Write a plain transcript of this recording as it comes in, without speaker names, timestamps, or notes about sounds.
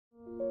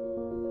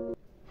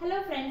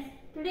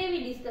Today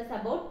we discuss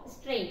about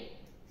strain.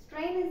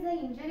 Strain is the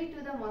injury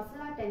to the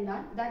muscle or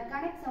tendon that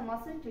connects a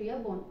muscle to a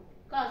bone.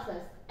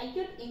 Causes.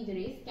 Acute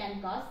injuries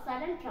can cause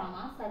sudden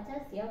trauma such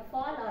as a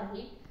fall or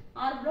hit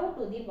or blow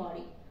to the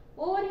body.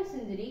 Overuse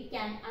injury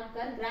can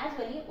occur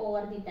gradually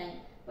over the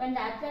time when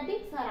the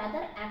athletics or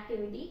other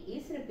activity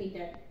is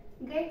repeated.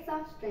 Grades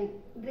of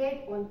strain.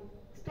 Grade 1.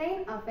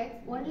 Strain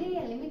affects only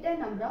a limited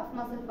number of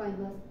muscle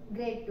fibers.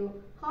 Grade 2.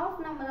 Half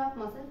number of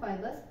muscle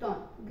fibers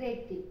torn.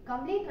 Grade 3.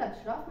 Complete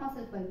rupture of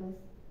muscle fibers.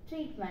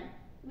 Treatment.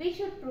 We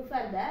should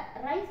prefer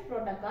the RICE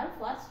protocol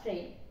for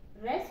strain.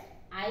 Rest,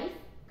 ice,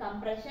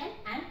 compression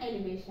and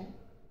elevation.